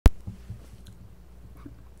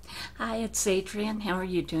Hi, it's Adrienne. How are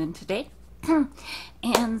you doing today?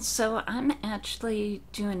 And so I'm actually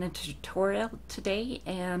doing a tutorial today,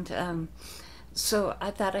 and so I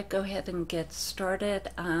thought I'd go ahead and get started.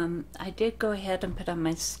 I did go ahead and put on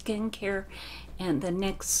my skincare and the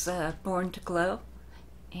NYX Born to Glow,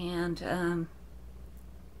 and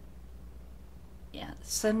yeah,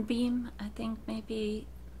 Sunbeam, I think maybe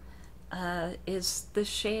is the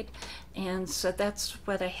shade, and so that's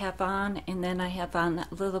what I have on. And then I have on a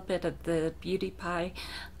little bit of the Beauty Pie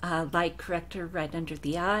light corrector right under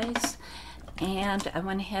the eyes, and I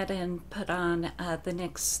went ahead and put on the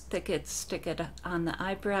NYX Thick It Stick It on the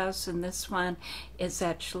eyebrows, and this one is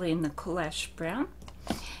actually in the Cool Ash Brown.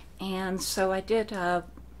 And so I did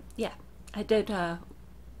yeah, I did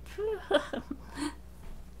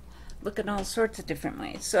look in all sorts of different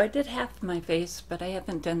ways. So I did half my face, but I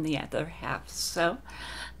haven't done the other half. So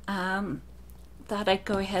thought I'd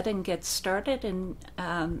go ahead and get started. And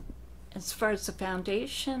as far as the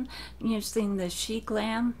foundation, I'm using the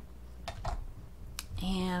SHEGLAM.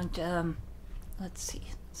 And let's see.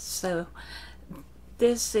 So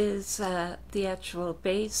this is the actual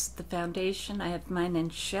base, the foundation. I have mine in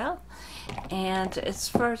Shell. And as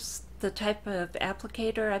far as the type of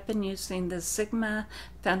applicator, I've been using the Sigma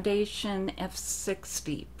Foundation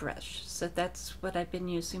F60 brush. So that's what I've been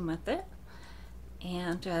using with it.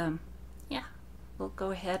 And yeah, we'll go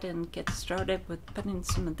ahead and get started with putting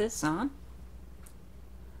some of this on.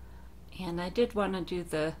 And I did want to do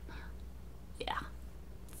the, yeah,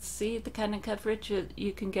 see the kind of coverage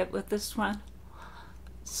you can get with this one.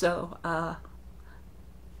 So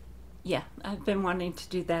yeah, I've been wanting to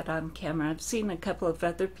do that on camera. I've seen a couple of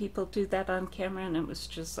other people do that on camera, and it was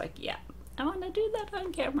just like, yeah, I want to do that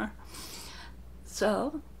on camera.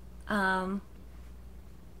 So,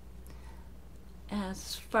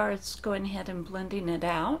 as far as going ahead and blending it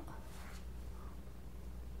out,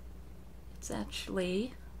 it's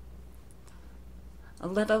actually a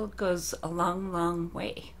little goes a long, long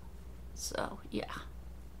way. So, yeah,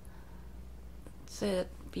 that's it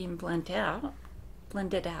being blended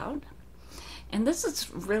out. And this is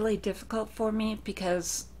really difficult for me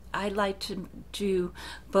because I like to do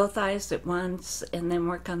both eyes at once and then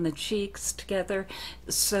work on the cheeks together.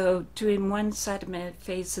 So doing one side of my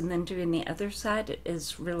face and then doing the other side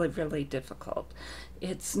is really, really difficult.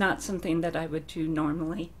 It's not something that I would do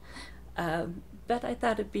normally, but I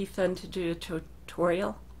thought it'd be fun to do a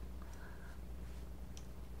tutorial.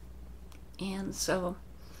 And so,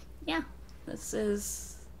 yeah, this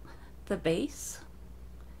is the base.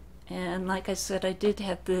 And like I said, I did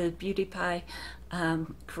have the Beauty Pie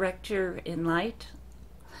corrector in light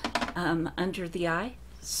under the eye.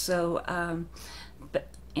 So,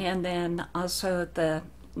 and then also the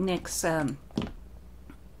NYX,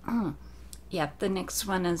 yeah, the NYX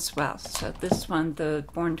one as well. So this one, the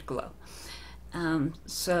Born to Glow.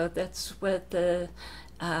 So that's what the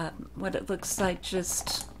what it looks like.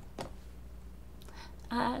 Just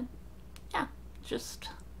yeah, just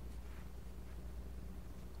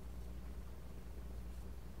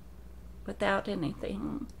without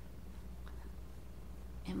anything,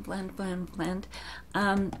 and blend, blend, blend.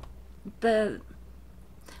 The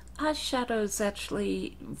eyeshadow is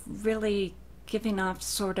actually really giving off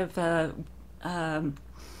sort of a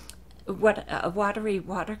watery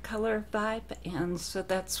watercolor vibe, and so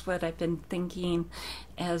that's what I've been thinking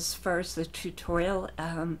as far as the tutorial.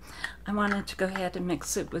 I wanted to go ahead and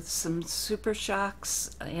mix it with some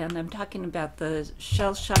Supershocks, and I'm talking about the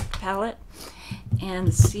Shell Shock palette,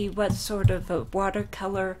 and see what sort of a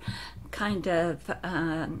watercolor kind of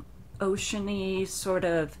oceany sort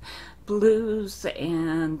of blues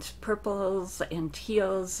and purples and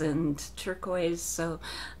teals and turquoise. So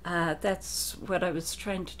that's what I was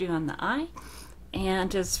trying to do on the eye.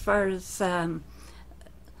 And as far as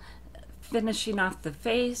finishing off the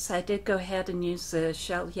face, I did go ahead and use the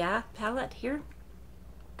Shell Yeah palette here.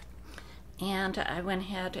 And I went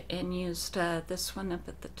ahead and used this one up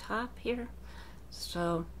at the top here.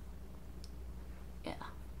 So yeah,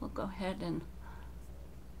 we'll go ahead and,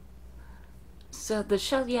 so the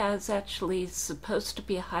Shell Yeah is actually supposed to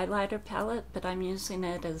be a highlighter palette, but I'm using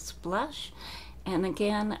it as blush. And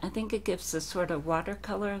again, I think it gives a sort of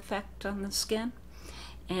watercolor effect on the skin.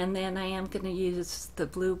 And then I am going to use the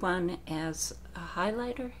blue one as a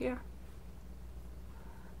highlighter here.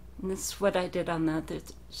 And this is what I did on the other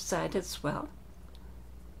side as well.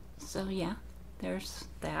 So yeah, there's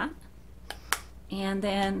that. And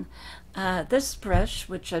then this brush,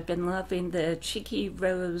 which I've been loving, the Cheeky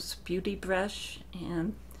Rose Beauty Brush.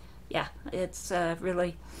 And yeah, it's a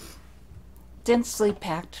really densely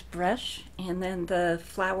packed brush. And then the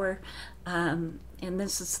flower And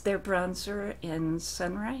this is their bronzer in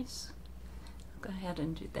Sunrise. Go ahead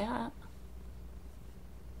and do that.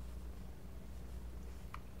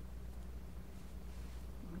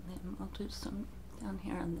 And then we'll do some down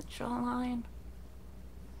here on the jawline.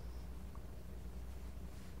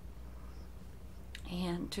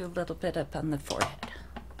 And do a little bit up on the forehead.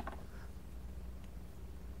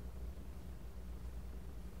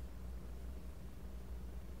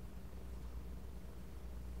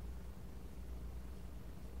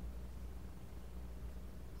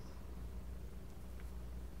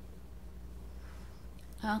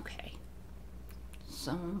 Okay,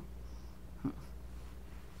 so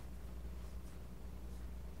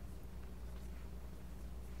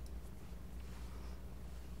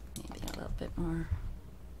maybe a little bit more.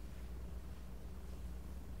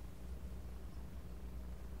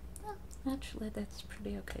 Oh, actually, that's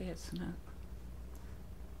pretty okay, isn't it? A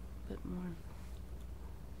bit more.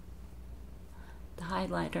 The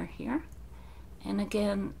highlighter here. And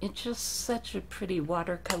again, it's just such a pretty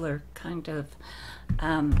watercolor kind of,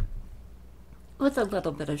 with a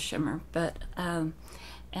little bit of shimmer. But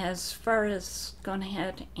as far as going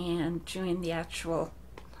ahead and doing the actual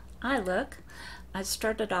eye look, I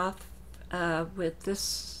started off with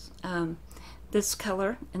this this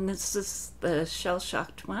color, and this is the Shell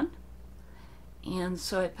Shocked one. And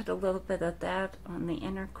so I put a little bit of that on the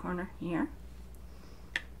inner corner here.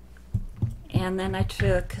 And then I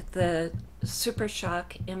took the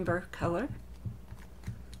Supershock Ember color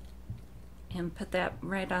and put that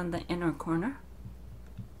right on the inner corner.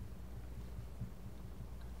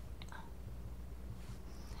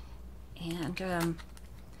 And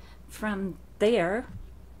from there,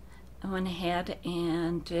 I went ahead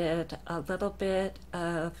and did a little bit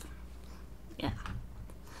of,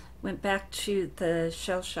 went back to the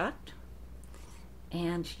Shell Shocked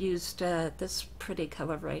and used this pretty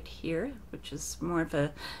color right here, which is more of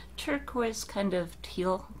a turquoise kind of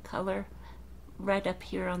teal color right up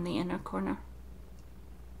here on the inner corner.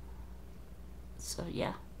 So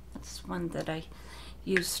yeah, that's one that I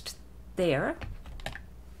used there.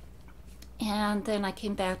 And then I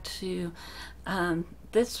came back to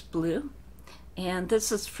this blue, and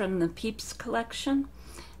this is from the Peeps collection,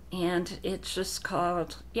 and it's just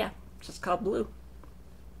called, just called Blue.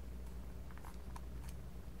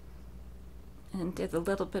 And did a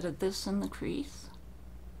little bit of this in the crease.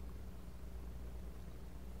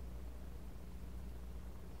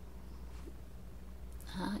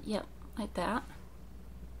 Yep, like that.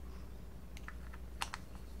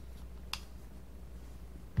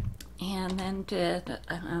 And then did,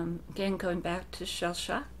 again, going back to Shell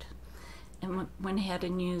Shocked, and went ahead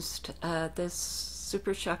and used this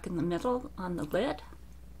Super Shock in the middle on the lid.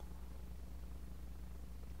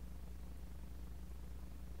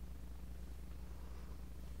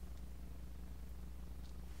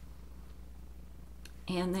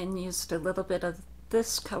 And then used a little bit of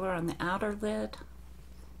this color on the outer lid.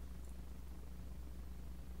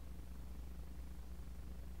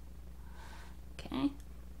 Okay.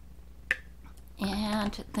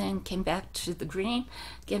 And then came back to the green,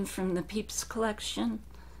 again from the Peeps collection,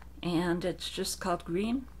 and it's just called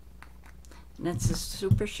Green. And it's a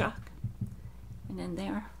Super Shock. And in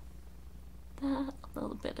there, that, a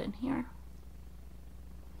little bit in here.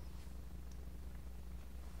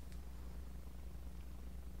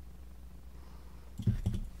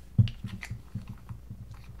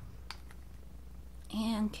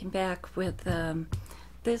 And came back with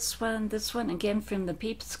this one again from the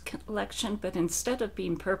Peeps collection, but instead of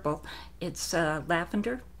being purple, it's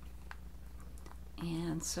lavender.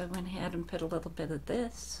 And so I went ahead and put a little bit of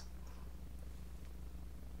this.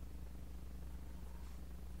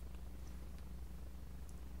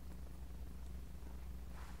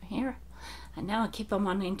 Here. And now I keep on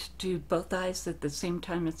wanting to do both eyes at the same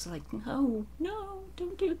time. It's like, no,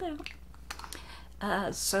 don't do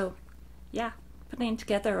that. So yeah, putting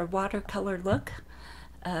together a watercolor look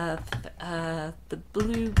of the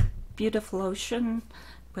blue Beautiful Ocean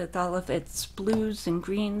with all of its blues and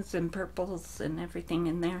greens and purples and everything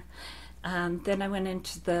in there. Then I went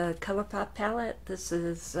into the Colourpop palette. This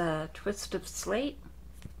is Twist of Slate.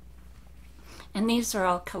 And these are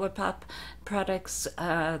all Colourpop products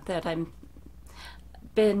that I've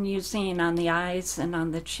been using on the eyes and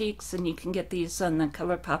on the cheeks, and you can get these on the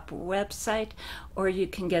Colourpop website, or you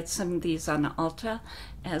can get some of these on Ulta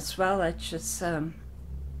as well. It just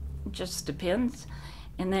depends.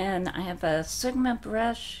 And then I have a Sigma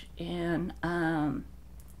brush in,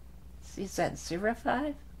 is that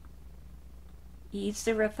 05?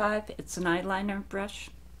 E05. It's an eyeliner brush.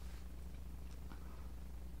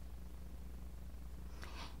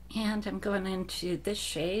 And I'm going into this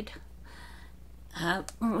shade,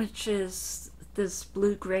 which is this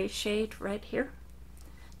blue-gray shade right here.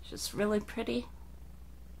 Just really pretty.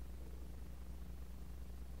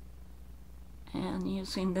 And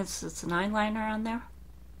using this as an eyeliner on there.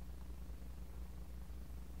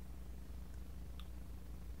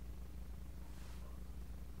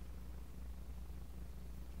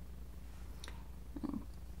 And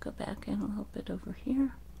go back in a little bit over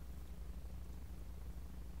here.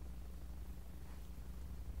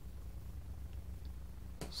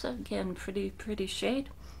 So again, pretty shade.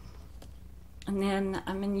 And then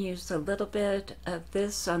I'm going to use a little bit of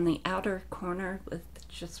this on the outer corner with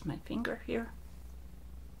just my finger here.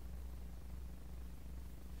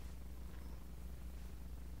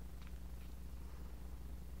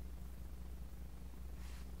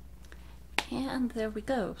 And there we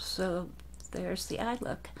go. So there's the eye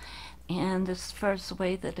look. And as far as the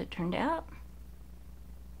way that it turned out,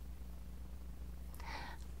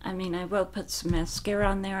 I mean, I will put some mascara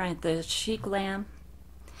on there. I had the SHEGLAM.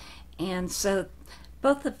 And so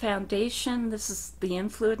both the foundation, this is the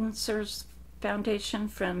Influencers foundation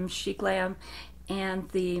from SHEGLAM, and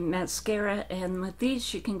the mascara. And with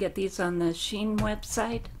these, you can get these on the Shein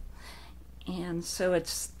website. And so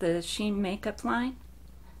it's the Shein makeup line.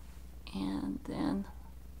 And then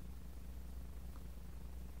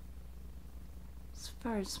as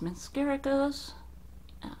far as mascara goes,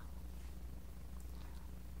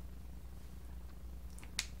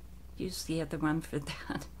 use the other one for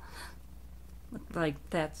that. Looked like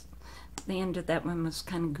that's the end of that one was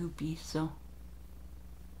kind of goopy, so.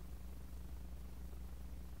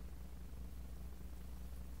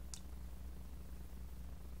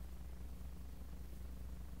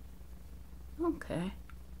 Okay.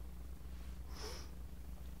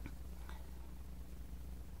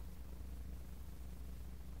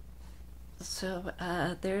 So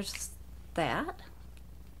there's that.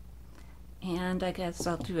 And I guess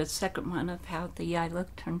I'll do a second one of how the eye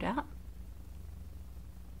look turned out.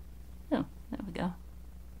 Oh, there we go.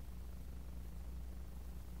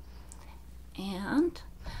 And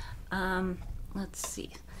let's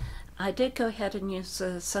see. I did go ahead and use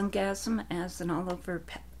the Sungasm as an all-over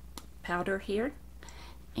powder here.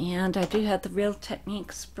 And I do have the Real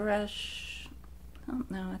Techniques brush. I don't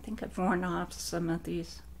know, I think I've worn off some of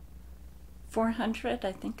these. 400,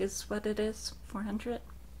 I think is what it is, 400.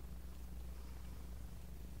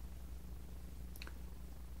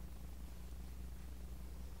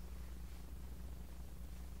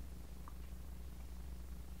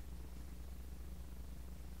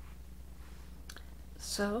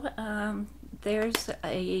 So there's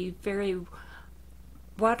a very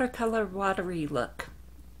watercolor watery look,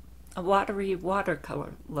 a watery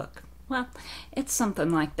watercolor look. Well, it's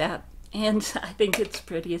something like that, and I think it's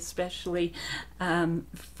pretty, especially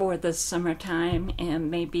for the summertime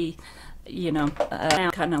and maybe, you know,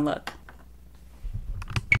 kind of look.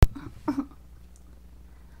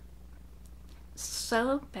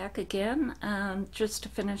 So back again, just to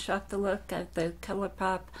finish off the look, I have the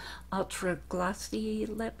Colourpop Ultra Glossy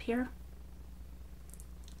lip here.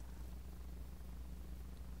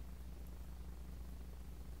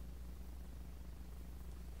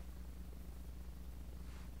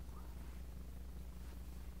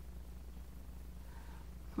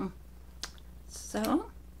 So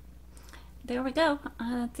there we go.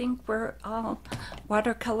 I think we're all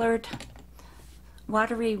watercolored,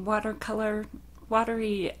 watery watercolor,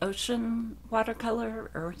 watery ocean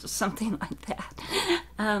watercolor or something like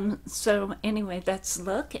that. So anyway, that's the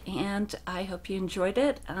look, and I hope you enjoyed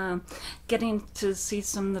it. Getting to see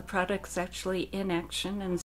some of the products actually in action and